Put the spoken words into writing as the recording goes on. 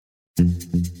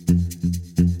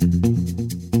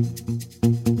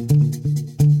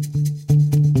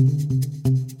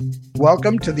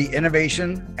Welcome to the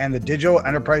Innovation and the Digital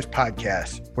Enterprise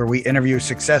Podcast, where we interview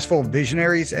successful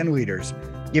visionaries and leaders,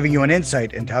 giving you an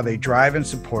insight into how they drive and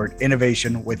support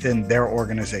innovation within their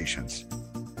organizations.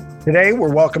 Today,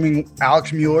 we're welcoming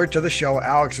Alex Mueller to the show.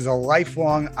 Alex is a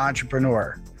lifelong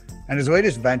entrepreneur, and his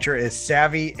latest venture is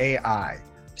Savvy AI.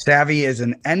 Savvy is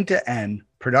an end-to-end,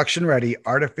 production-ready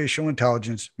artificial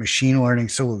intelligence machine learning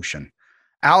solution.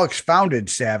 Alex founded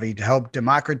Savvy to help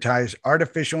democratize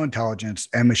artificial intelligence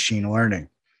and machine learning.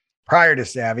 Prior to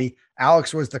Savvy,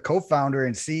 Alex was the co-founder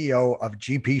and CEO of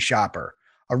GP Shopper,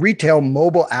 a retail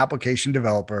mobile application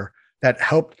developer that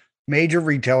helped major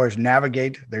retailers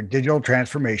navigate their digital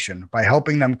transformation by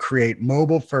helping them create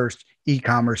mobile-first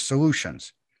e-commerce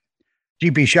solutions.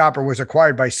 GP Shopper was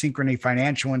acquired by Synchrony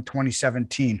Financial in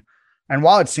 2017, and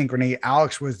while at Synchrony,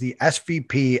 Alex was the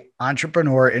SVP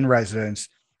Entrepreneur in Residence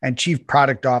and Chief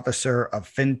Product Officer of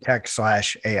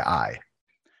FinTech/AI.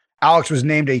 Alex was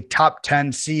named a top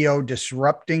 10 CEO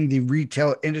disrupting the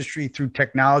retail industry through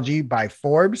technology by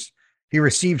Forbes. He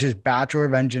received his Bachelor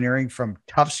of Engineering from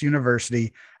Tufts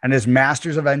University and his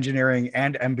Master's of Engineering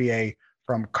and MBA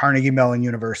from Carnegie Mellon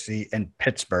University in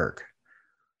Pittsburgh.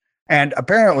 And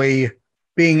apparently,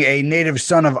 being a native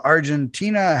son of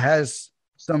Argentina has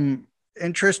some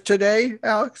interest today,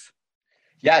 Alex?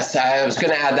 Yes, I was going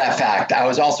to add that fact. I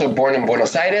was also born in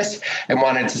Buenos Aires and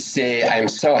wanted to say I'm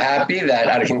so happy that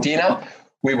Argentina,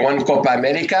 we won Copa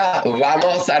America.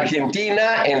 Vamos Argentina,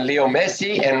 and Leo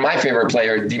Messi, and my favorite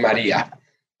player, Di Maria.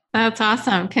 That's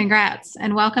awesome. Congrats.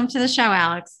 And welcome to the show,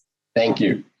 Alex. Thank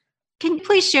you. Can you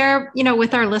please share,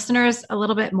 with our listeners a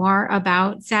little bit more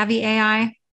about Savvy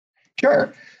AI?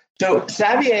 Sure. So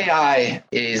Savvy AI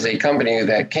is a company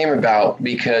that came about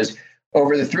because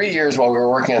over the 3 years while we were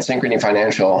working at Synchrony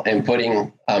Financial and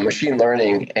putting machine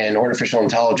learning and artificial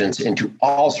intelligence into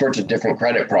all sorts of different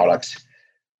credit products,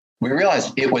 we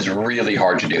realized it was really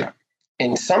hard to do.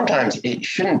 And sometimes it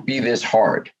shouldn't be this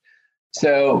hard.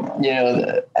 So,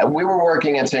 we were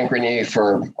working at Synchrony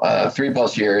for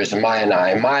 3+ years, and Maya and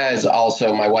I. Maya is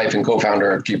also my wife and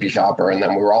co-founder of GP Shopper, and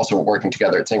then we were also working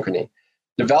together at Synchrony,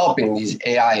 developing these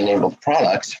AI-enabled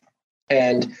products.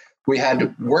 And we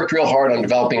had worked real hard on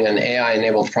developing an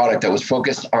AI-enabled product that was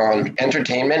focused on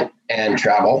entertainment and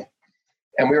travel.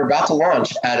 And we were about to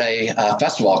launch at a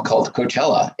festival called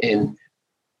Coachella in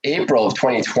April of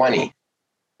 2020.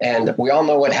 And we all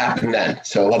know what happened then.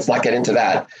 So let's not get into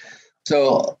that.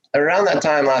 So around that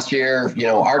time last year,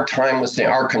 our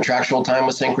contractual time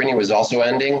with Synchrony was also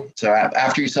ending. So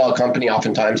after you sell a company,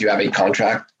 oftentimes you have a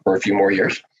contract for a few more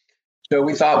years. So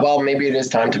we thought, well, maybe it is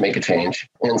time to make a change.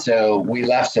 And so we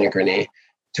left Synchrony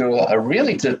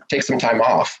to take some time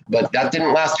off. But that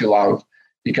didn't last too long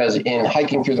because in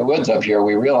hiking through the woods up here,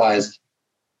 we realized,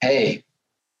 hey,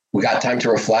 we got time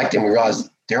to reflect, and we realized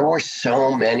there were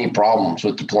so many problems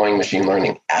with deploying machine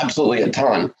learning, absolutely a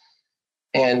ton.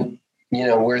 And,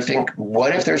 we're thinking,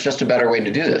 what if there's just a better way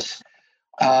to do this?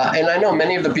 And I know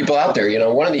many of the people out there,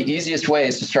 one of the easiest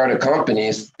ways to start a company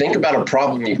is think about a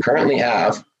problem you currently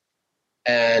have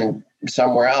and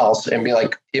somewhere else and be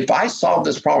like, if I solve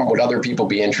this problem, would other people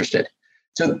be interested?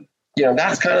 So,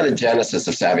 that's kind of the genesis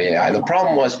of Savvy AI. The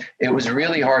problem was it was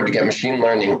really hard to get machine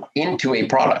learning into a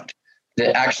product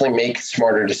that actually make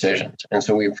smarter decisions. And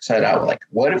so we set out like,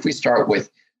 what if we start with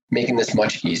making this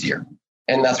much easier?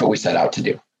 And that's what we set out to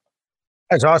do.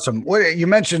 That's awesome. What you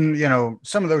mentioned,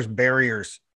 some of those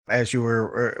barriers as you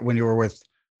were when you were with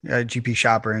GP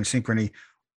Shopper and Synchrony.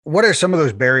 What are some of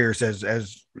those barriers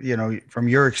as from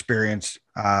your experience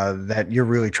that you're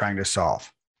really trying to solve?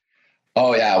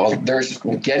 Oh yeah, well, there's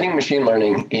getting machine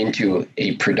learning into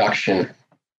a production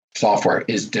software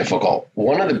is difficult.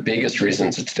 One of the biggest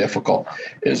reasons it's difficult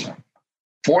is,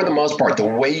 for the most part, the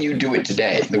way you do it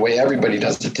today, the way everybody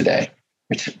does it today,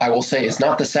 which I will say is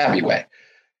not the savvy way,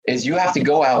 is you have to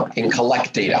go out and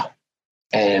collect data,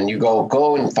 and you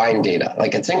go and find data.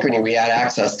 Like at Synchrony, we had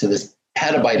access to this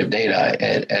petabyte of data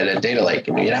at a data lake,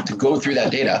 and you'd have to go through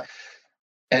that data.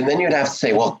 And then you'd have to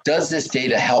say, well, does this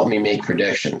data help me make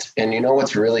predictions? And you know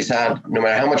what's really sad? No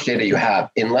matter how much data you have,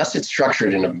 unless it's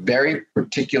structured in a very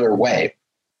particular way,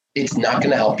 it's not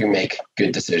going to help you make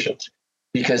good decisions.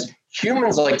 Because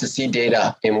humans like to see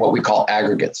data in what we call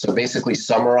aggregates. So basically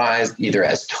summarized either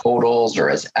as totals or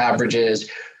as averages,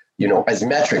 as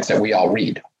metrics that we all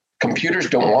read. Computers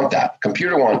don't want that.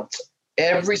 Computer wants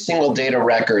every single data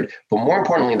record, but more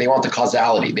importantly, they want the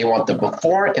causality. They want the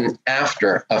before and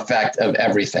after effect of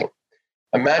everything.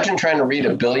 Imagine trying to read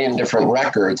 1 billion different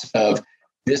records of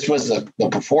this was the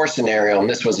before scenario and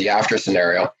this was the after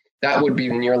scenario. That would be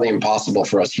nearly impossible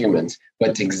for us humans, but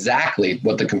it's exactly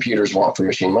what the computers want for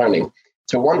machine learning.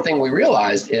 So one thing we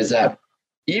realized is that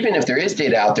even if there is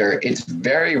data out there, it's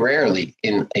very rarely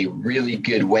in a really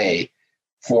good way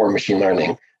for machine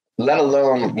learning, let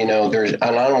alone, and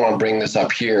I don't want to bring this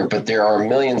up here, but there are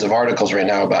millions of articles right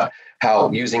now about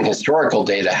how using historical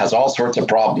data has all sorts of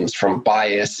problems from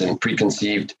bias and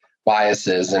preconceived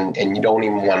biases, and you don't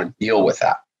even want to deal with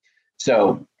that.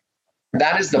 So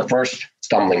that is the first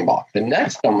stumbling block. The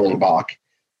next stumbling block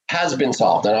has been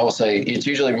solved, and I will say it's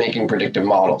usually making predictive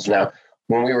models. Now,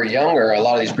 when we were younger, a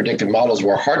lot of these predictive models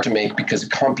were hard to make because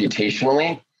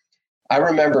computationally, I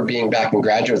remember being back in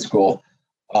graduate school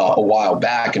a while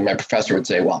back, and my professor would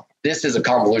say, well, this is a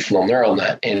convolutional neural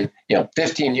net. And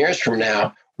 15 years from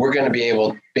now, we're going to be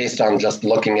able, based on just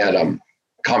looking at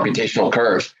computational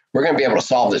curves, we're going to be able to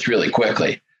solve this really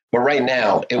quickly. But right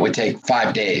now, it would take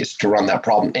 5 days to run that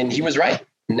problem. And he was right.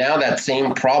 Now that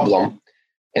same problem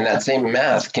and that same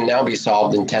math can now be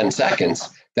solved in 10 seconds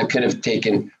that could have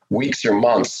taken weeks or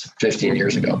months 15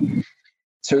 years ago.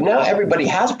 So now everybody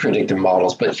has predictive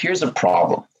models, but here's a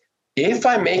problem. If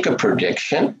I make a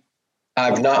prediction,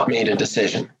 I've not made a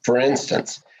decision. For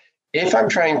instance, if I'm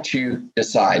trying to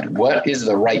decide what is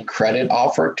the right credit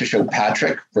offer to show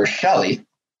Patrick versus Shelly,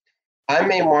 I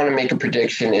may want to make a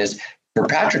prediction is, for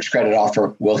Patrick's credit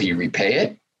offer, will he repay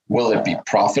it? Will it be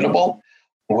profitable?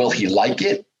 Will he like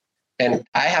it? And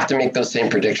I have to make those same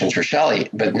predictions for Shelly.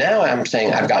 But now I'm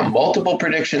saying I've got multiple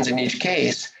predictions in each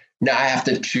case. Now I have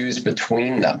to choose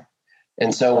between them.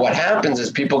 And so what happens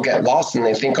is people get lost and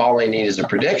they think all they need is a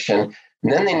prediction.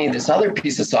 And then they need this other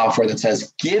piece of software that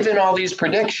says, given all these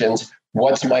predictions,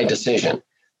 what's my decision?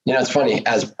 It's funny,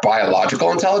 as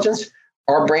biological intelligence,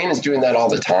 our brain is doing that all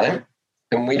the time.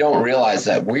 And we don't realize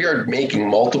that we are making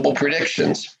multiple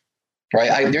predictions,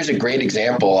 right? There's a great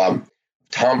example,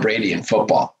 Tom Brady in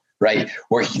football, right?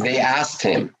 Where they asked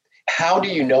him, how do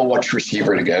you know which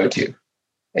receiver to go to?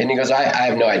 And he goes, I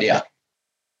have no idea.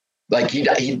 Like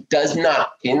he does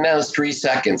not, in those 3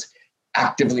 seconds,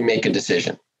 actively make a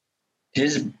decision.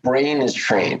 His brain is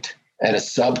trained at a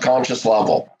subconscious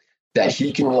level that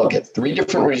he can look at 3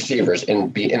 different receivers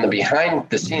and be in the behind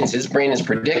the scenes, his brain is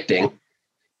predicting,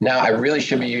 now I really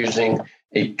should be using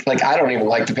I don't even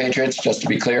like the Patriots, just to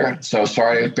be clear. So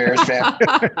sorry, Bears fan.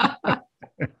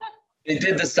 They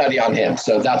did the study on him.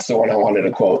 So that's the one I wanted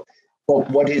to quote. But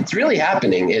what it's really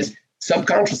happening is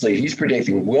subconsciously, he's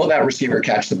predicting, will that receiver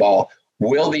catch the ball?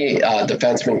 Will the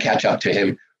defenseman catch up to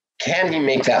him? Can he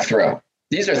make that throw?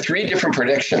 These are 3 different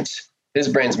predictions his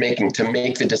brain's making to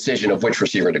make the decision of which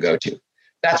receiver to go to.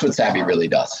 That's what Savvy really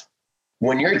does.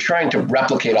 When you're trying to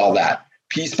replicate all that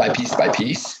piece by piece by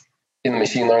piece in the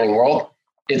machine learning world,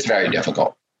 it's very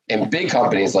difficult. And big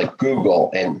companies like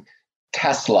Google and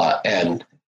Tesla and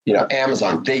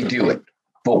Amazon, they do it.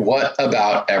 But what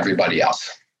about everybody else?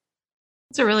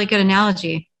 That's a really good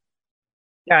analogy.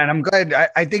 Yeah, and I'm glad.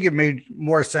 I think it made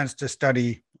more sense to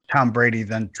study Tom Brady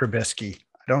than Trubisky.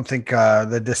 I don't think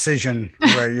the decision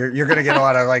where you're going to get a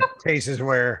lot of cases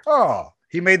where,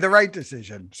 he made the right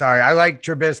decision. Sorry, I like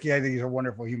Trubisky. I think he's a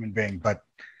wonderful human being. But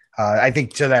I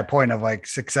think to that point of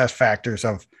success factors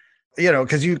of,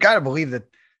 because you've got to believe that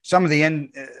some of the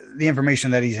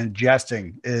information that he's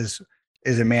ingesting is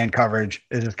it man coverage?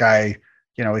 Is this guy,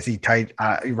 is he tight?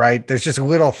 Right? There's just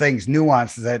little things,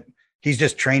 nuances that he's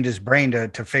just trained his brain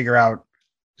to figure out,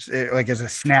 as a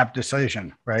snap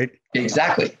decision, right?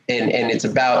 Exactly. And it's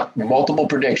about multiple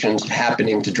predictions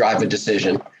happening to drive a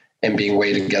decision and being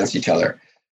weighed against each other.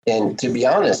 And to be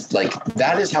honest,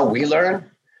 that is how we learn.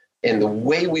 And the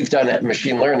way we've done it,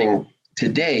 machine learning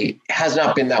today has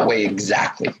not been that way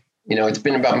exactly. It's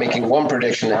been about making one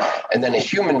prediction and then a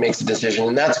human makes a decision,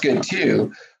 and that's good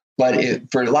too. But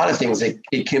for a lot of things,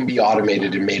 it can be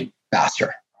automated and made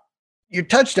faster. You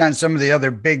touched on some of the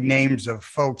other big names of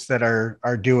folks that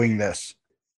are doing this.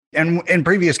 And in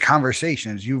previous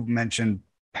conversations, you've mentioned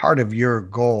part of your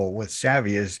goal with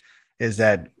Savvy is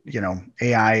that,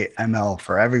 AI, ML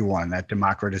for everyone, that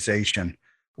democratization.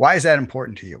 Why is that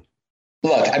important to you?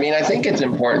 Look, I think it's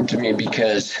important to me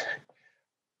because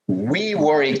we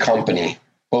were a company,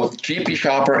 both GP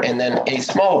Shopper and then a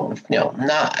small,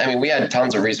 we had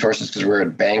tons of resources because we were a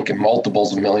bank and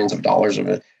multiples of millions of dollars of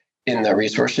it in the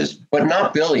resources, but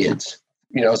not billions.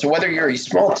 So whether you're a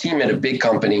small team at a big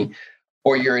company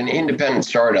or you're an independent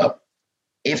startup,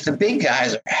 if the big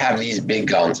guys have these big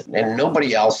guns and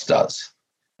nobody else does,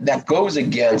 that goes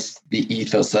against the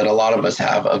ethos that a lot of us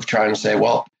have of trying to say,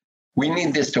 well, we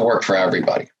need this to work for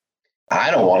everybody. I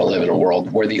don't want to live in a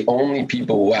world where the only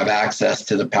people who have access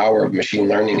to the power of machine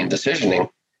learning and decisioning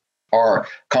are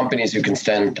companies who can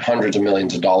spend hundreds of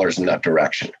millions of dollars in that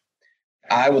direction.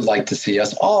 I would like to see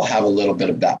us all have a little bit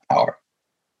of that power.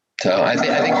 So I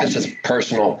think that's just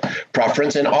personal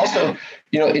preference. And also,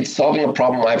 it's solving a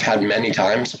problem I've had many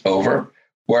times over,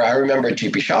 where I remember at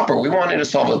GP Shopper, we wanted to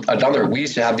solve we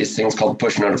used to have these things called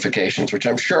push notifications, which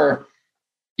I'm sure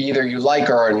either you like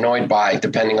or are annoyed by,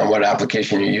 depending on what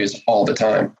application you use all the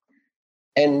time.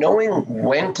 And knowing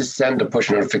when to send a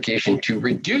push notification to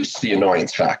reduce the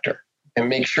annoyance factor and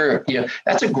make sure,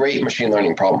 that's a great machine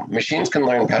learning problem. Machines can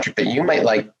learn, Patrick, that you might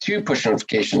like 2 push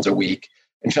notifications a week,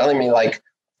 and Shelley may like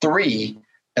 3,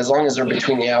 as long as they're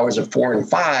between the hours of 4 and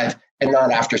 5 and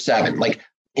not after 7.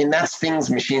 And that's things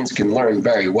machines can learn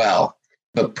very well.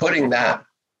 But putting that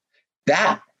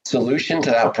solution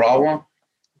to that problem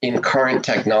in current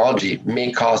technology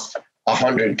may cost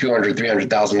 $100,000, $200,000,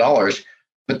 $300,000,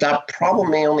 but that problem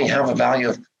may only have a value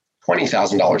of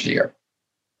 $20,000 a year.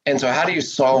 And so how do you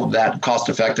solve that cost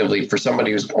effectively for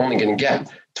somebody who's only going to get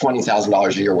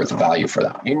 $20,000 a year worth of value for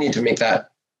that? You need to make that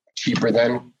cheaper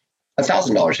than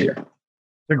 $1,000 a year. That's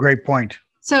a great point.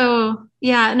 So,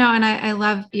 yeah, no, and I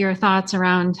love your thoughts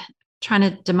around trying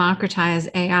to democratize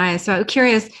AI. So I'm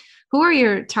curious, who are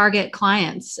your target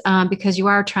clients? Because you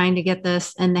are trying to get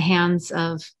this in the hands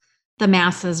of the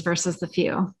masses versus the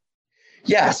few.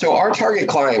 Yeah, so our target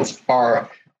clients are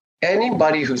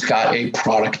anybody who's got a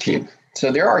product team.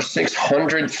 So there are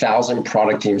 600,000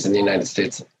 product teams in the United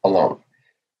States alone.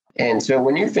 And so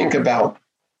when you think about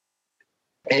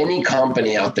any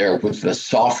company out there with a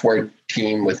software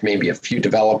team with maybe a few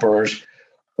developers,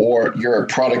 or you're a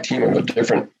product team of a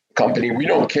different company, we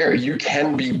don't care. You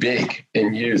can be big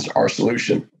and use our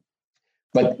solution.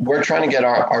 But we're trying to get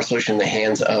our solution in the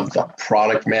hands of the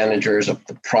product managers, of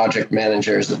the project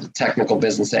managers, of the technical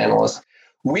business analysts.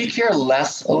 We care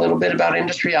less a little bit about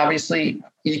industry. Obviously,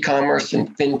 e-commerce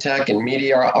and fintech and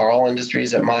media are all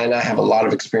industries that Maya and I have a lot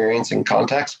of experience and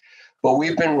context. But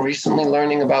we've been recently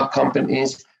learning about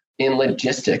companies in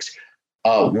logistics.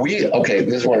 This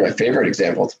is one of my favorite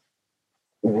examples.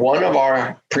 One of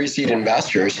our pre-seed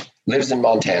investors lives in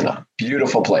Montana,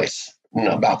 beautiful place,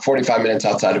 about 45 minutes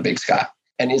outside of Big Sky.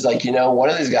 And he's like, one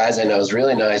of these guys I know is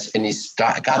really nice, and he's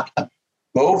got a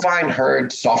bovine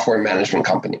herd software management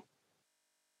company.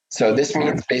 So this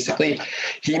means basically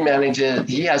he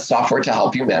has software to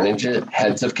help you manage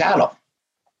heads of cattle.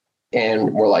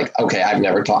 And we're like, okay, I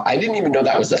didn't even know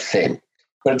that was a thing.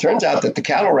 But it turns out that the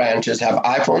cattle ranches have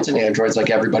iPhones and Androids like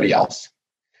everybody else.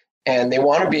 And they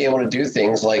want to be able to do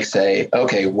things like say,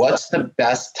 okay, what's the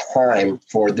best time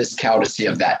for this cow to see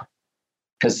a vet?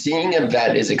 Because seeing a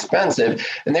vet is expensive,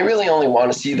 and they really only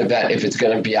want to see the vet if it's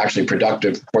going to be actually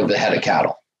productive for the head of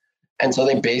cattle. And so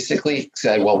they basically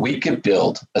said, well, we could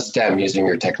build a STEM using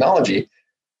your technology.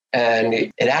 And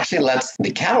it actually lets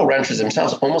the cattle ranchers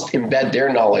themselves almost embed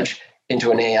their knowledge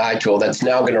into an AI tool that's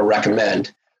now going to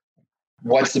recommend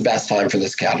what's the best time for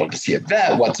this cattle to see a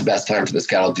vet, what's the best time for this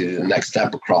cattle to do the next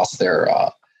step across their,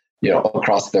 I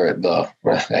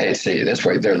say it this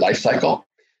way, their life cycle.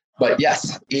 But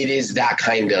yes, it is that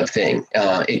kind of thing.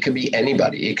 It could be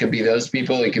anybody. It could be those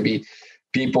people. It could be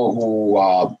people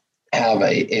who have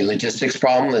a logistics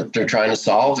problem that they're trying to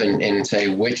solve and say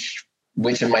which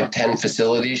of my 10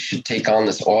 facilities should take on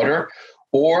this order.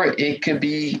 Or it could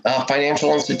be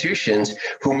financial institutions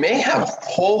who may have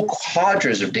whole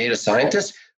cadres of data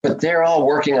scientists, but they're all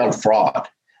working on fraud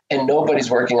and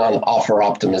nobody's working on offer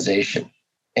optimization.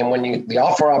 And when the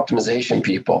offer optimization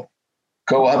people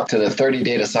go up to the 30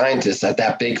 data scientists at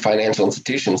that big financial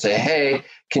institution and say, hey,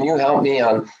 can you help me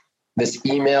on this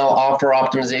email offer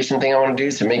optimization thing I want to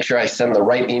do to make sure I send the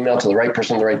right email to the right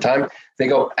person at the right time? They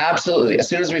go, absolutely. As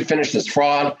soon as we finish this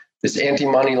fraud, this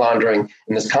anti-money laundering,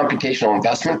 and this computational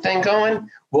investment thing going,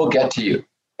 we'll get to you.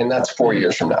 And that's 4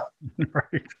 years from now.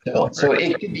 Right. So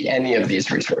it could be any of these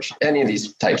resources, any of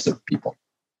these types of people.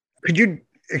 Could you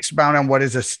expound on what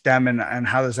is a STEM and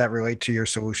how does that relate to your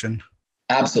solution?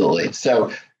 Absolutely.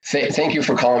 So thank you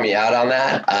for calling me out on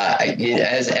that.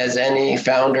 As any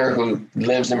founder who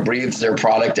lives and breathes their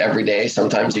product every day,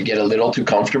 sometimes you get a little too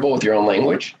comfortable with your own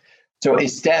language. So a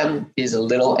STEM is a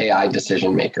little AI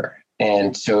decision maker.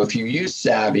 And so if you use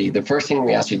Savvy, the first thing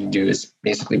we ask you to do is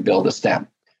basically build a STEM.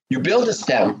 You build a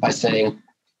STEM by saying,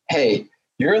 hey,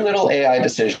 you're a little AI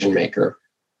decision maker.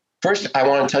 First, I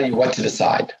want to tell you what to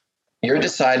decide. You're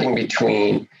deciding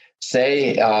between,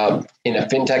 say, in a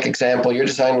fintech example, you're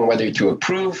deciding whether to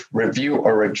approve, review,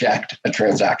 or reject a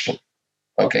transaction.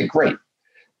 Okay, great.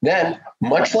 Then,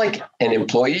 much like an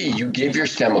employee, you give your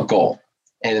STEM a goal.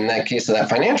 And in that case of that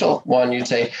financial one, you'd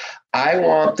say, I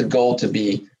want the goal to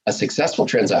be a successful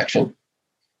transaction,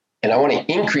 and I want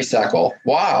to increase that goal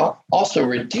while also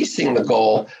reducing the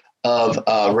goal of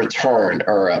a return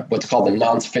or what's called a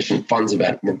non-sufficient funds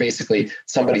event, where basically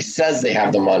somebody says they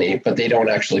have the money, but they don't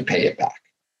actually pay it back,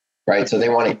 right? So they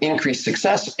want to increase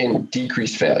success and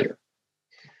decrease failure.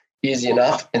 Easy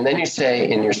enough. And then you say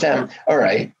in your STEM, all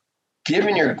right,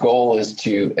 given your goal is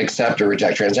to accept or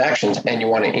reject transactions and you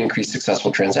want to increase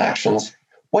successful transactions,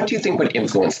 what do you think would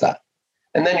influence that?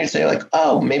 And then you say like,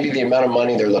 oh, maybe the amount of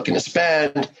money they're looking to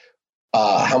spend,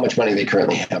 how much money they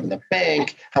currently have in the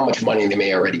bank, how much money they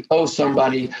may already owe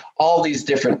somebody, all these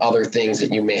different other things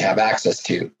that you may have access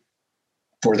to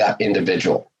for that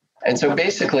individual. And so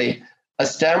basically, a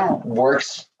STEM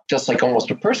works just like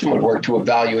almost a person would work to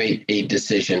evaluate a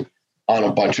decision on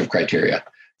a bunch of criteria.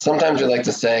 Sometimes we like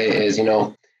to say is,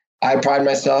 I pride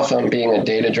myself on being a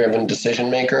data-driven decision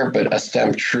maker, but a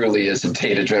STEM truly is a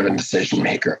data-driven decision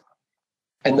maker.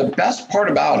 And the best part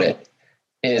about it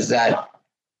is that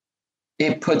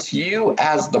it puts you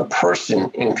as the person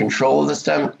in control of the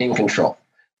STEM in control.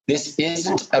 This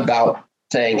isn't about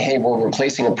saying, hey, we're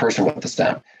replacing a person with the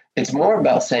STEM. It's more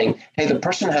about saying, hey, the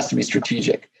person has to be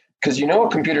strategic. Because you know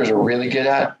what computers are really good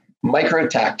at? Micro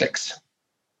tactics.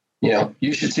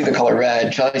 You should see the color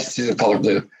red, Charlie should see the color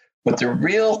blue. But the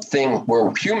real thing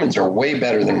where humans are way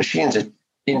better than machines is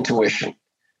intuition.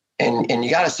 And you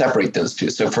got to separate those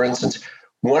two. So for instance,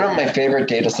 one of my favorite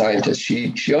data scientists,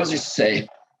 she always used to say,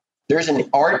 there's an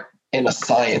art and a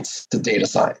science to data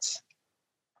science.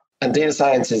 And data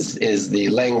science is the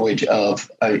language of,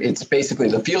 it's basically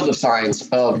the field of science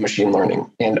of machine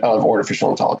learning and of artificial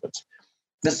intelligence.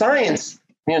 The science,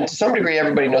 to some degree,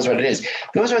 everybody knows what it is.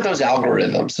 Those are those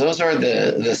algorithms. Those are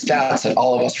the stats that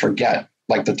all of us forget,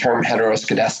 like the term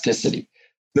heteroscedasticity.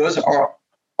 Those are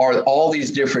all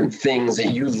these different things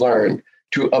that you learn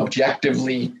to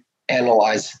objectively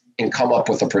analyze and come up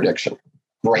with a prediction.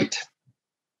 Great.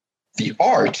 The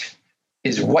art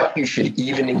is what you should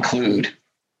even include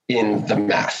in the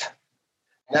math.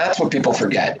 That's what people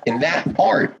forget. And that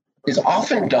art is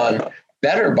often done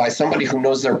better by somebody who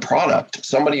knows their product,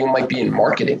 somebody who might be in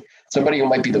marketing, somebody who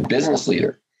might be the business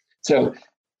leader. So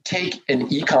take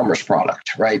an e-commerce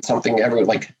product, right? Something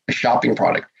like a shopping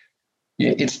product.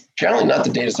 It's generally not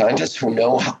the data scientists who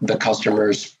know the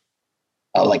customer's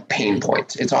like pain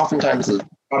points. It's oftentimes the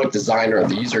product designer or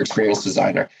the user experience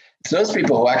designer. It's those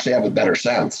people who actually have a better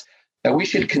sense that we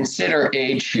should consider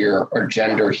age here or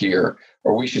gender here,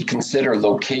 or we should consider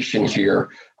location here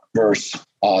versus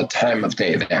time of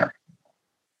day there.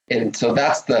 And so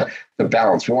that's the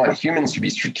balance. We want humans to be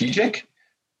strategic,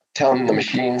 telling the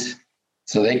machines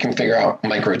so they can figure out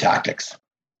micro tactics.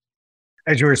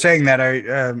 As you were saying that,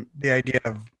 the idea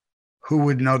of who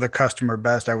would know the customer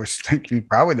best, I was thinking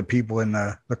probably the people in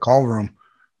the call room,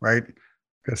 right?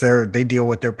 Because they deal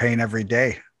with their pain every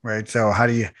day, right? So how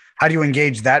do you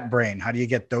engage that brain? How do you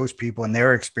get those people and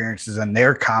their experiences and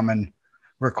their common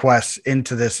requests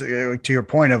into this? To your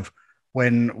point of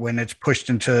when it's pushed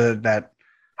into that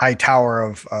high tower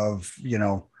of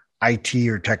IT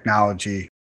or technology.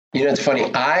 It's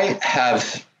funny. I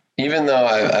have, even though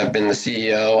I've been the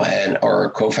CEO or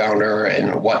co-founder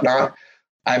and whatnot,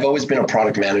 I've always been a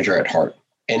product manager at heart.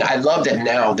 And I love that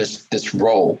now this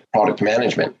role, product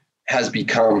management, has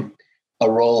become a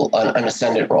role, an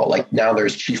ascendant role. Like now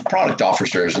there's chief product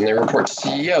officers and they report to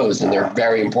CEOs and they're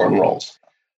very important roles.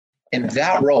 In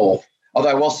that role, although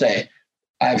I will say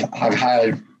I've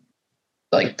hired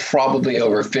like probably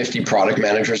over 50 product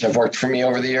managers have worked for me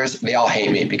over the years. They all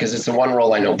hate me because it's the one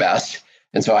role I know best.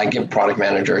 And so I give product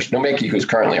managers, Nomiki, who's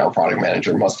currently our product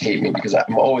manager, must hate me because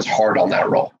I'm always hard on that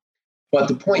role. But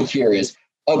the point here is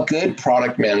a good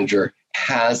product manager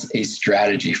has a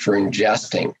strategy for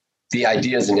ingesting the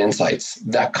ideas and insights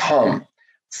that come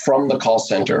from the call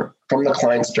center, from the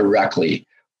clients directly,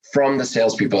 from the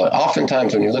salespeople.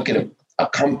 Oftentimes, when you look at a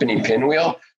company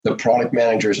pinwheel, the product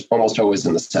manager is almost always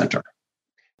in the center.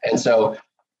 And so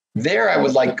there, I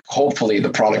would like, hopefully,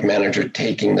 the product manager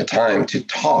taking the time to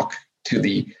talk to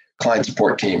the client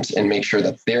support teams and make sure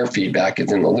that their feedback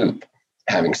is in the loop.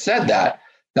 Having said that,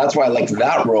 that's why I like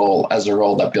that role as a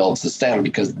role that builds the STEM,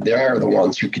 because they're the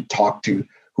ones who could talk to,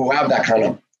 who have that kind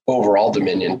of overall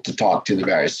dominion to talk to the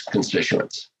various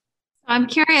constituents. I'm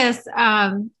curious,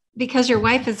 because your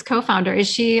wife is co-founder, is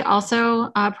she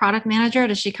also a product manager?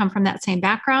 Does she come from that same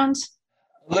background?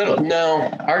 No.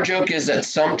 Our joke is that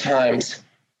sometimes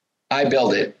I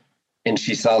build it and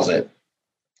she sells it,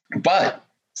 but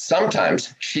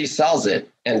sometimes she sells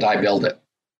it and I build it.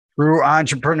 True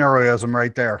entrepreneurialism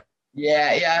right there.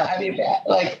 Yeah. I mean,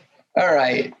 like, all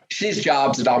right, she's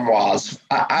Jobs and I'm Woz.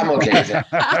 I'm okay with it.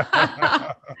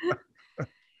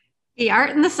 The art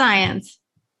and the science.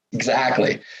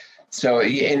 Exactly. So,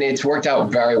 and it's worked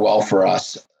out very well for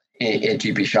us. at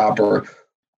GP Shopper.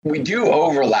 We do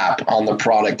overlap on the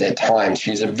product at times.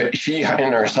 She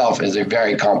in herself is a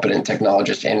very competent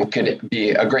technologist and could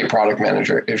be a great product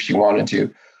manager if she wanted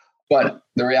to. But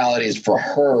the reality is for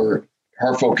her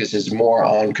focus is more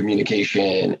on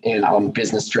communication and on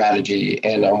business strategy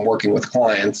and on working with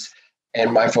clients.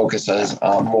 And my focus is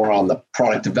more on the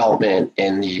product development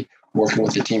and the working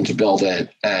with the team to build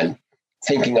it and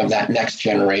thinking of that next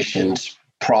generation's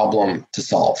problem to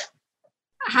solve.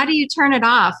 How do you turn it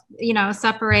off,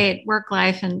 separate work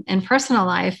life and personal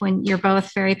life when you're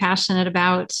both very passionate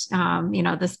about,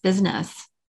 this business?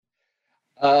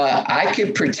 I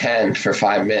could pretend for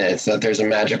 5 minutes that there's a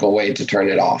magical way to turn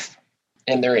it off,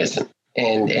 and there isn't.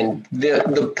 And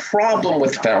the problem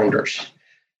with founders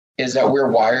is that we're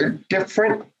wired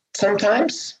different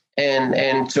sometimes.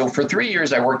 And so for 3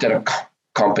 years, I worked at a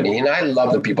company, and I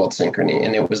love the people at Synchrony,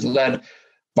 and it was led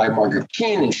by Margaret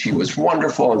Keane, and she was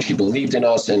wonderful, and she believed in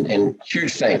us, and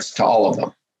huge thanks to all of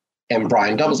them. And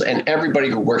Brian Doubles and everybody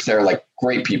who works there are like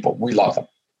great people. We love them.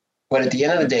 But at the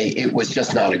end of the day, it was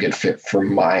just not a good fit for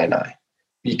Maya and I,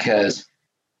 because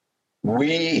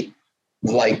we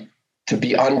like to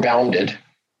be unbounded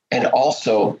and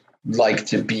also like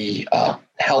to be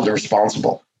held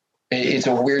responsible. It's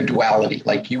a weird duality.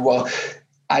 Like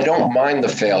I don't mind the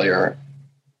failure,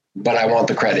 but I want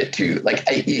the credit too. Like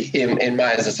in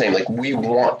Maya's the same. Like we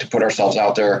want to put ourselves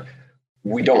out there.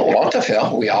 We don't want to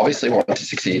fail. We obviously want to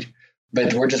succeed,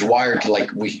 but we're just wired to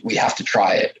like we have to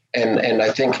try it. And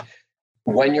I think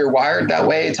when you're wired that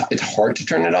way, it's hard to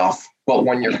turn it off. But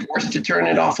when you're forced to turn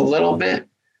it off a little bit,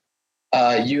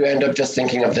 you end up just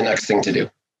thinking of the next thing to do.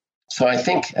 So I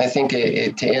think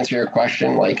to answer your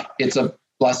question, like it's a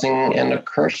blessing and a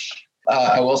curse.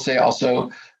 I will say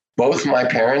also, both my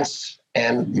parents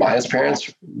and Maya's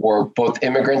parents were both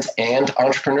immigrants and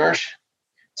entrepreneurs.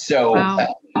 So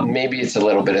wow. Maybe it's a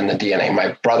little bit in the DNA.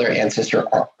 My brother and sister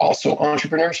are also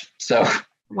entrepreneurs. So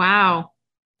wow.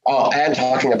 Oh, and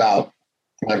talking about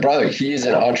my brother, he's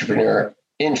an entrepreneur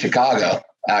in Chicago,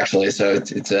 actually. So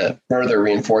it's a further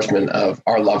reinforcement of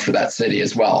our love for that city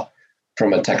as well,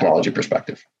 from a technology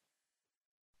perspective.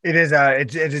 It is.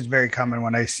 It is very common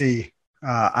when I see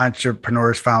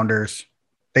entrepreneurs, founders,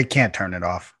 they can't turn it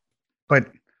off.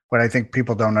 But what I think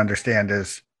people don't understand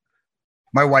is,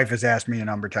 my wife has asked me a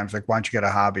number of times, like, why don't you get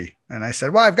a hobby? And I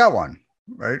said, well, I've got one,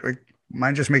 right? Like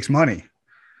mine just makes money,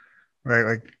 right?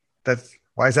 Like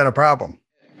why is that a problem?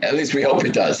 At least we hope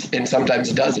it does. And sometimes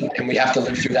it doesn't. And we have to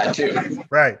live through that too.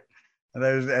 Right.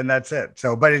 And that's it.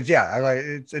 So, but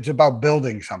it's about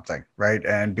building something, right?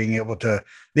 And being able to,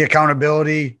 the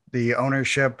accountability, the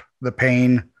ownership, the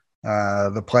pain,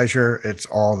 the pleasure, it's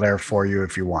all there for you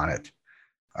if you want it.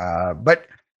 But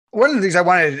one of the things I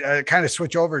wanted to kind of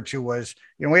switch over to was,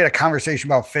 we had a conversation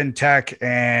about fintech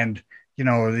and,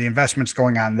 the investments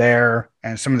going on there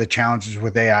and some of the challenges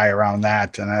with AI around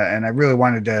that. And I really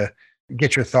wanted to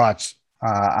get your thoughts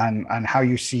on how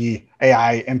you see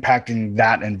AI impacting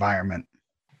that environment.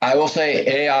 I will say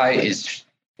AI is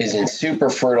in super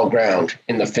fertile ground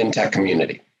in the fintech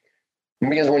community.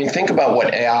 Because when you think about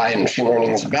what AI and machine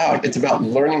learning is about, it's about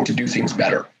learning to do things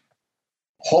better,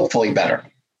 hopefully better.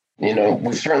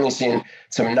 We've certainly seen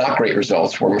some not great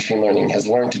results where machine learning has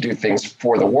learned to do things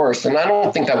for the worse. And I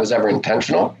don't think that was ever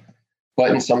intentional,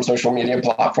 but in some social media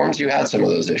platforms, you had some of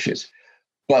those issues.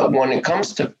 But when it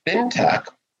comes to fintech,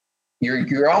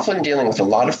 you're often dealing with a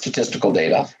lot of statistical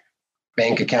data,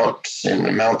 bank accounts and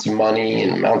amounts of money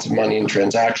in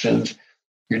transactions.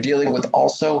 You're dealing with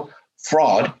also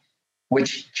fraud,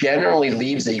 which generally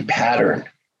leaves a pattern.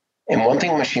 And one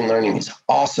thing machine learning is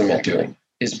awesome at doing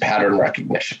is pattern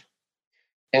recognition.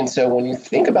 And so when you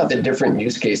think about the different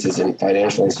use cases in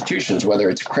financial institutions, whether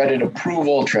it's credit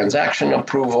approval, transaction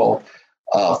approval,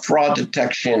 fraud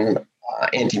detection,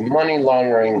 anti-money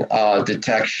laundering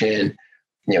detection,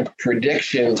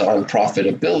 predictions on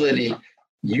profitability,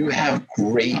 you have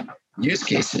great use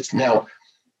cases. Now,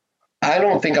 I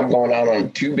don't think I'm going out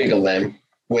on too big a limb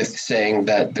with saying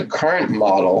that the current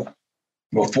model,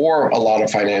 before a lot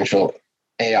of financial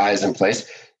AI is in place,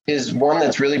 is one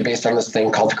that's really based on this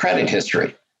thing called credit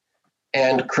history.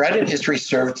 And credit history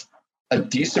served a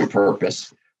decent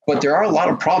purpose, but there are a lot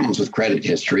of problems with credit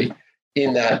history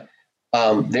in that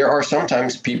there are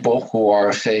sometimes people who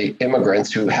are, say,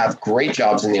 immigrants who have great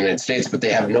jobs in the United States, but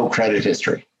they have no credit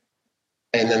history.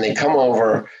 And then they come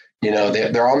over,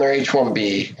 they're on their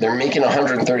H-1B, they're making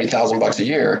 $130,000 a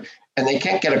year, and they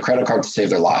can't get a credit card to save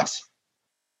their lives.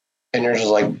 And you're just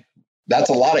like, that's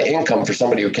a lot of income for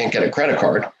somebody who can't get a credit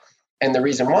card. And the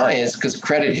reason why is because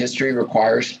credit history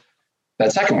requires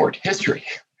that second word, history.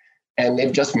 And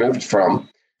they've just moved from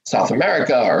South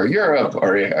America or Europe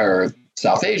or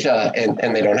South Asia,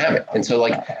 and they don't have it. And so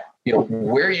like,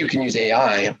 where you can use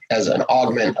AI as an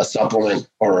augment, a supplement,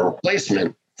 or a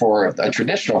replacement for a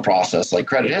traditional process like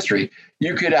credit history,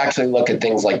 you could actually look at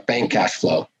things like bank cash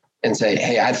flow and say,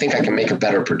 hey, I think I can make a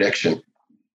better prediction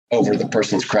over the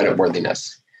person's credit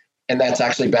worthiness. And that's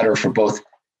actually better for both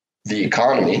the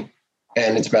economy,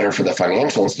 and it's better for the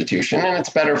financial institution, and it's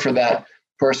better for that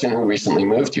person who recently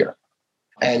moved here.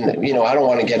 And, I don't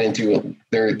want to get into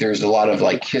there's a lot of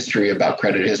like history about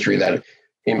credit history that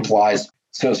implies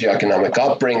socioeconomic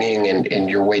upbringing and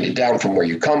you're weighted down from where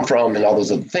you come from and all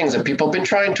those other things that people have been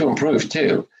trying to improve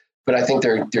too. But I think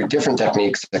there are different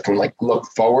techniques that can like look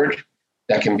forward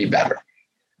that can be better.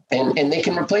 And they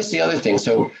can replace the other things.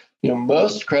 So,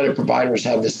 most credit providers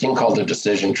have this thing called a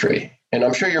decision tree. And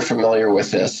I'm sure you're familiar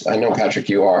with this. I know, Patrick,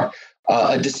 you are.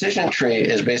 A decision tree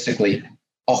is basically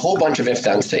a whole bunch of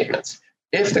if-then statements.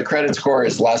 If the credit score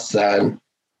is less than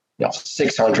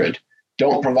 600,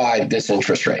 don't provide this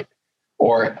interest rate.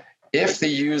 Or if the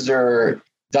user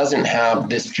doesn't have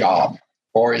this job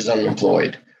or is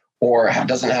unemployed or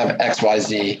doesn't have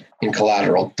XYZ in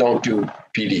collateral, don't do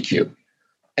PDQ.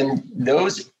 And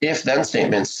those if-then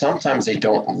statements, sometimes they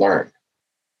don't learn.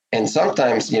 And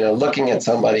sometimes, looking at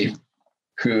somebody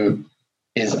who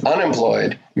is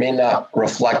unemployed may not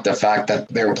reflect the fact that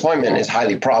their employment is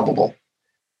highly probable.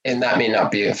 And that may not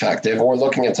be effective. Or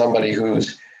looking at somebody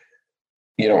who's,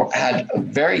 had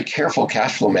very careful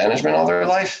cash flow management all their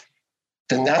life,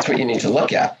 then that's what you need to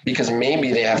look at, because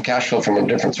maybe they have cash flow from a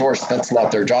different source. That's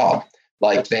not their job.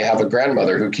 Like they have a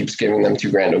grandmother who keeps giving them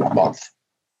 $2,000 a month.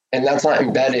 And that's not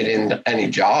embedded in any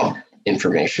job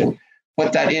information,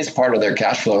 but that is part of their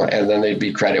cash flow. And then they'd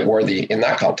be credit worthy in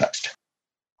that context.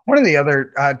 One of the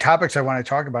other topics I want to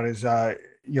talk about is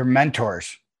your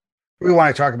mentors. We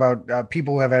want to talk about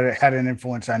people who have had an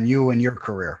influence on you and your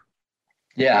career.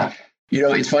 Yeah.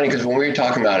 It's funny because when we were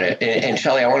talking about it, and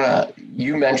Shelly,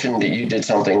 you mentioned that you did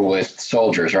something with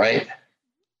soldiers, right?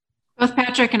 Both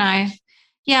Patrick and I.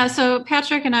 Yeah. So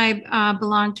Patrick and I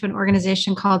belong to an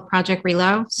organization called Project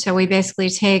Reload. So we basically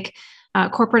take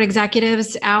corporate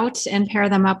executives out and pair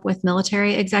them up with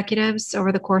military executives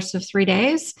over the course of 3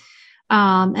 days.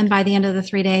 And by the end of the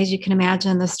 3 days, you can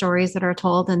imagine the stories that are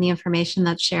told and the information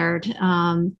that's shared.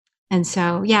 And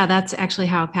so, that's actually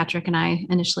how Patrick and I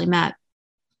initially met.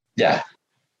 Yeah.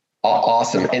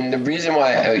 Awesome. And the reason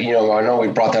why, I know we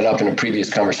brought that up in a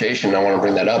previous conversation, I want to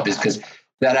bring that up is because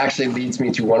that actually leads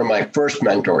me to one of my first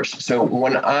mentors. So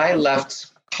when I left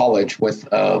college with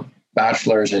a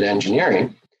bachelor's in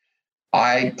engineering,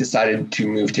 I decided to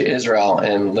move to Israel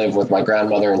and live with my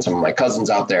grandmother and some of my cousins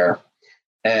out there.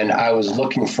 And I was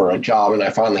looking for a job and I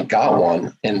finally got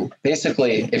one. And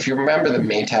basically, if you remember the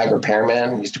Maytag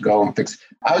repairman, used to go and fix,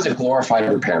 I was a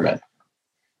glorified repairman.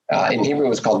 In Hebrew, it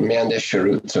was called Mandish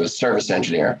Shirut, so a service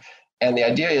engineer. And the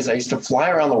idea is I used to fly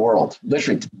around the world,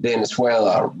 literally to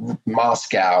Venezuela,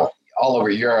 Moscow, all over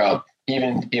Europe,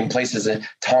 even in places in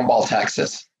Tomball,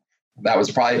 Texas. That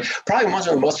was probably one of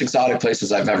the most exotic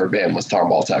places I've ever been was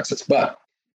Tomball, Texas. But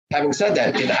having said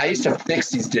that, I used to fix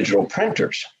these digital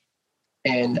printers.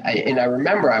 And I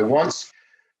remember I once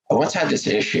had this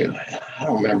issue. I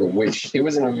don't remember which. It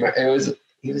was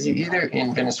either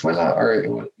in Venezuela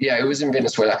it was in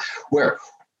Venezuela, where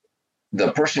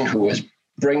the person who was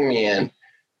bringing me in,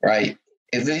 right?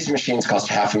 These machines cost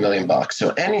 $500,000. So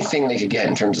anything they could get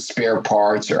in terms of spare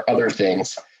parts or other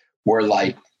things were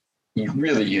like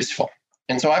really useful.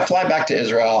 And so I fly back to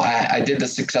Israel. I did the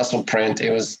successful print.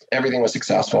 Everything was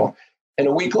successful. And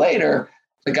a week later,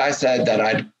 the guy said that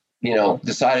I'd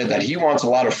decided that he wants a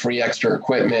lot of free extra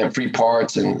equipment, free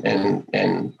parts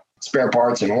and spare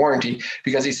parts and warranty,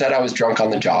 because he said I was drunk on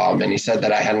the job and he said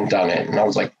that I hadn't done it. And I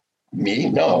was like, me?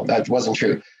 No, that wasn't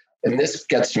true. And this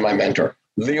gets to my mentor,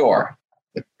 Lior,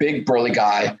 the big burly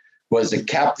guy, was a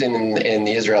captain in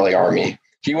the Israeli army.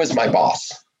 He was my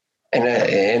boss. And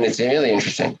it's really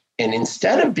interesting. And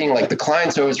instead of being like the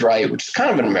client's always right, which is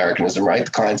kind of an Americanism, right?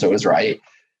 The client's always right.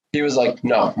 He was like,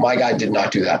 no, my guy did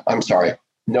not do that. I'm sorry.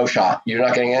 No shot. You're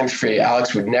not getting anything free.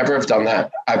 Alex would never have done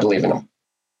that. I believe in him.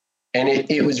 And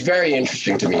it was very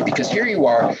interesting to me because here you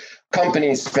are,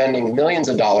 companies spending millions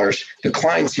of dollars, the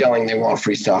clients yelling they want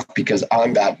free stuff because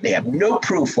I'm bad. They have no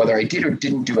proof whether I did or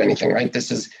didn't do anything, right?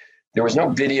 There was no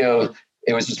video.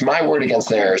 It was just my word against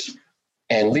theirs.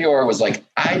 And Lior was like,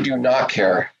 I do not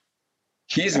care.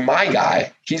 He's my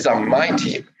guy. He's on my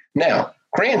team. Now,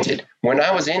 granted, when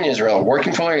I was in Israel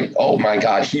working for him, oh my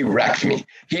God, he wrecked me.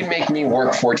 He'd make me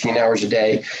work 14 hours a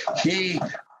day.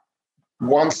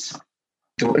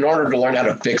 In order to learn how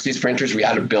to fix these printers, we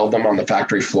had to build them on the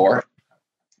factory floor.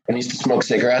 And he used to smoke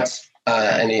cigarettes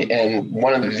and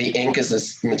one of the ink is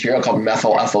this material called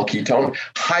methyl ethyl ketone,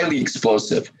 highly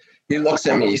explosive. He looks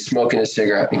at me, he's smoking a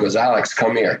cigarette. He goes, Alex,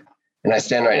 come here. And I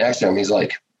stand right next to him. He's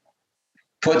like,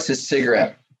 puts his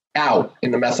cigarette out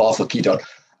in the methyl ethyl ketone.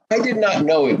 I did not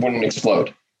know it wouldn't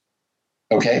explode.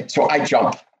 Okay. So I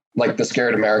jump like the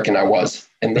scared American I was.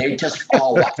 And they just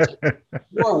all laughed.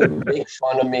 Or would make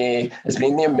fun of me as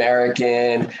being the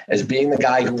American, as being the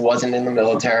guy who wasn't in the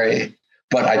military.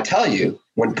 But I tell you,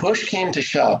 when push came to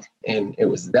shove and it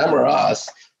was them or us,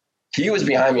 he was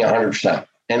behind me 100%.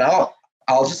 And I'll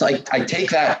just I take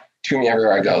that to me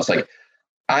everywhere I go. It's like,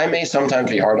 I may sometimes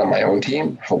be hard on my own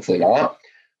team, hopefully not,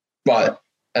 but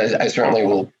I certainly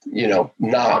will,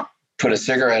 not put a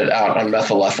cigarette out on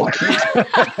methyl ethyl ketone.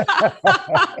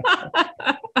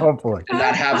 Hopefully. And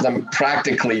not have them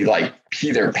practically like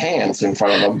pee their pants in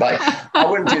front of them. But I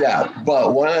wouldn't do that.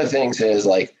 But one of the things is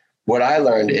like, what I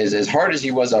learned is as hard as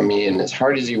he was on me and as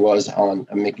hard as he was on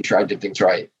making sure I did things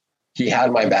right, he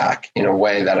had my back in a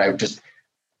way that I just,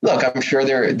 look, I'm sure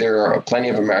there are plenty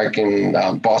of American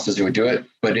bosses who would do it,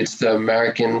 but it's the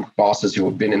American bosses who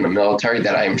have been in the military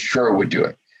that I'm sure would do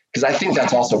it. Because I think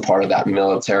that's also part of that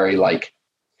military, like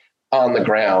on the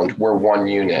ground, we're one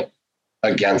unit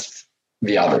against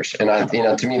the others. And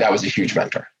to me, that was a huge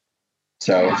mentor.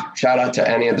 So shout out to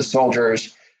any of the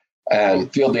soldiers and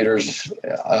field leaders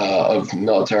of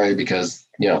military, because,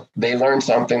 they learned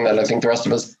something that I think the rest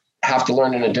of us have to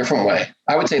learn in a different way.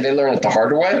 I would say they learn it the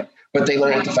harder way, but they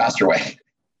learn it the faster way.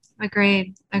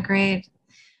 Agreed.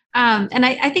 And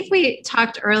I think we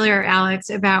talked earlier,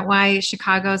 Alex, about why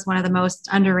Chicago is one of the most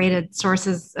underrated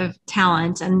sources of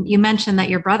talent. And you mentioned that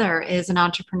your brother is an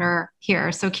entrepreneur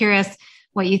here. So curious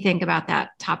what you think about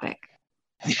that topic.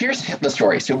 Here's the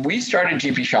story. So we started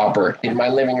GP Shopper in my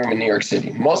living room in New York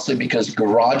City, mostly because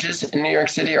garages in New York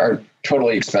City are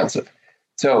totally expensive.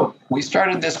 So we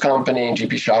started this company,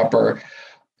 GP Shopper,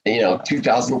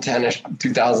 2010-ish,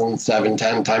 2007,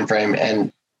 10 timeframe,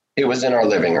 and it was in our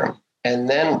living room. And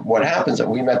then what happens is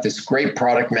we met this great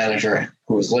product manager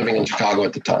who was living in Chicago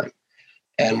at the time.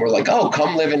 And we're like, oh,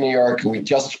 come live in New York. We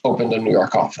just opened a New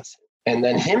York office. And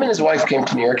then him and his wife came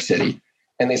to New York City,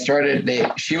 and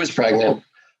she was pregnant,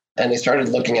 and they started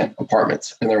looking at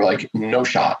apartments. And they were like, no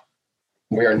shot.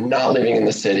 We are not living in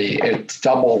the city. It's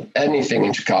double anything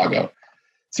in Chicago.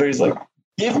 So he's like,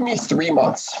 give me 3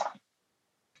 months.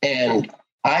 And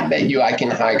I bet you I can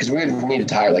hire, because we needed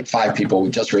to hire like 5 people. We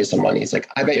just raised some money. He's like,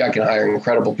 I bet you I can hire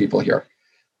incredible people here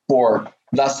for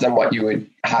less than what you would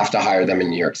have to hire them in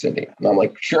New York City. And I'm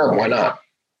like, sure, why not?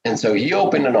 And so he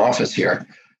opened an office here.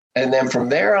 And then from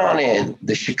there on in,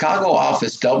 the Chicago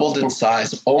office doubled in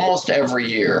size almost every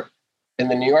year.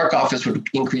 And the New York office would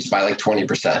increase by like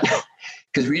 20%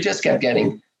 because we just kept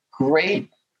getting great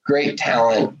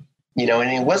talent. And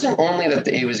it wasn't only that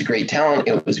it was great talent,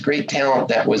 it was great talent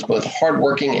that was both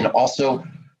hardworking and also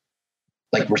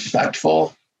like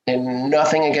respectful, and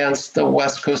nothing against the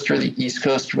West Coast or the East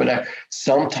Coast, whatever.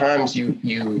 Sometimes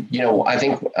I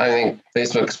think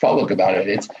Facebook's public about it.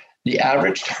 It's the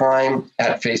average time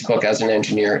at Facebook as an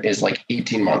engineer is like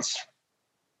 18 months.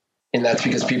 And that's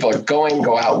because people are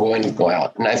go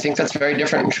out. And I think that's very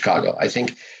different in Chicago. I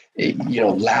think,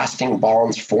 lasting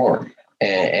bonds form.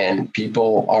 And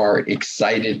people are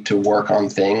excited to work on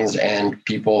things, and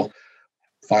people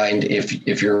find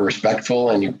if you're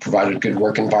respectful and you provide a good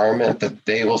work environment, that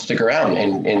they will stick around.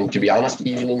 And to be honest,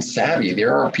 even in Savvy,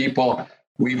 there are people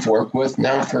we've worked with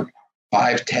now for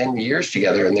 5-10 years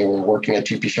together, and they were working at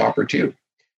GP Shopper too.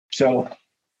 So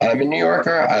I'm a New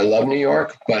Yorker. I love New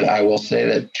York, but I will say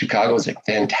that Chicago is a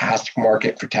fantastic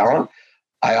market for talent.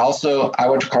 I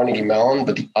went to Carnegie Mellon,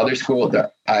 but the other school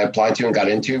that I applied to and got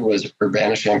into was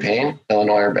Urbana-Champaign,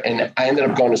 Illinois. And I ended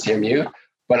up going to CMU,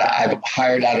 but I've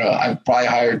probably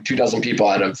hired 24 people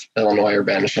out of Illinois,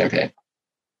 Urbana-Champaign.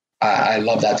 I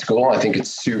love that school. I think it's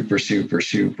super, super,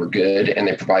 super good. And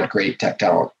they provide great tech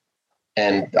talent,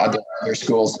 and other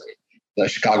schools, the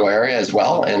Chicago area as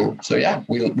well. And so, yeah,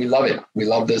 we love it. We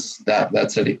love that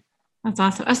city. That's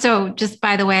awesome. So just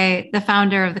by the way, the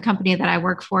founder of the company that I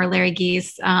work for, Larry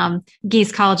Gies,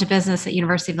 Gies College of Business at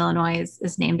University of Illinois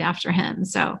is named after him.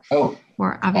 So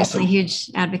we're obviously awesome.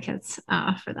 Huge advocates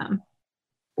for them.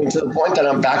 And to the point that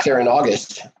I'm back there in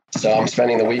August. So I'm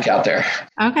spending the week out there.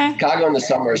 Okay. Chicago in the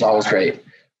summer is always great.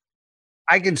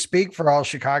 I can speak for all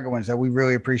Chicagoans that we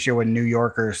really appreciate when New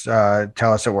Yorkers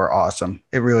tell us that we're awesome.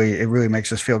 It really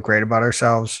makes us feel great about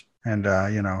ourselves. And,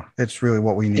 it's really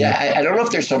what we need. Yeah, I don't know if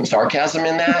there's some sarcasm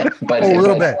in that, but a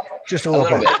little bit, just a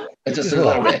little bit. Just a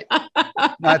little bit.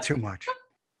 Not too much.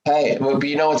 Hey, well, but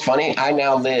you know what's funny? I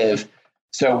now live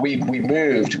So we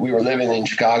moved. We were living in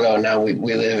Chicago, and now we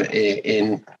live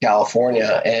in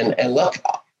California. And look,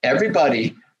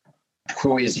 everybody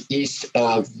who is east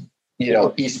of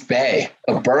East Bay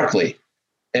of Berkeley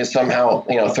is somehow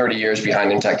 30 years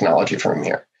behind in technology from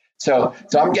here. So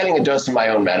I'm getting a dose of my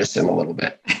own medicine a little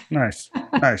bit. Nice.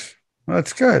 Well,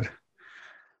 that's good.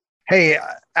 Hey,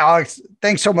 Alex,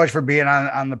 thanks so much for being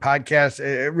on the podcast.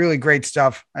 Really great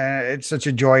stuff. It's such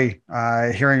a joy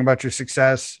hearing about your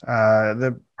success,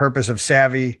 the purpose of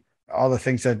Savvy, all the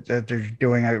things that they're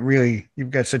doing.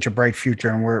 You've got such a bright future,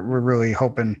 and we're really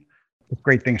hoping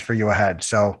great things for you ahead.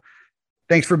 So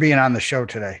thanks for being on the show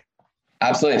today.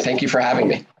 Absolutely. Thank you for having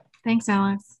me. Thanks,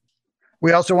 Alex.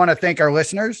 We also want to thank our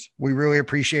listeners. We really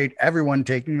appreciate everyone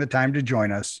taking the time to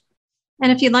join us.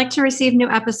 And if you'd like to receive new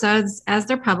episodes as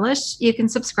they're published, you can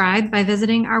subscribe by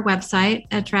visiting our website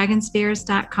at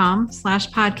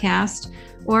dragonspears.com/podcast,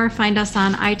 or find us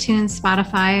on iTunes,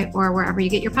 Spotify, or wherever you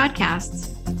get your podcasts.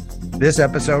 This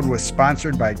episode was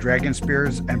sponsored by Dragon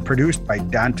Spears and produced by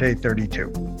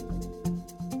Dante32.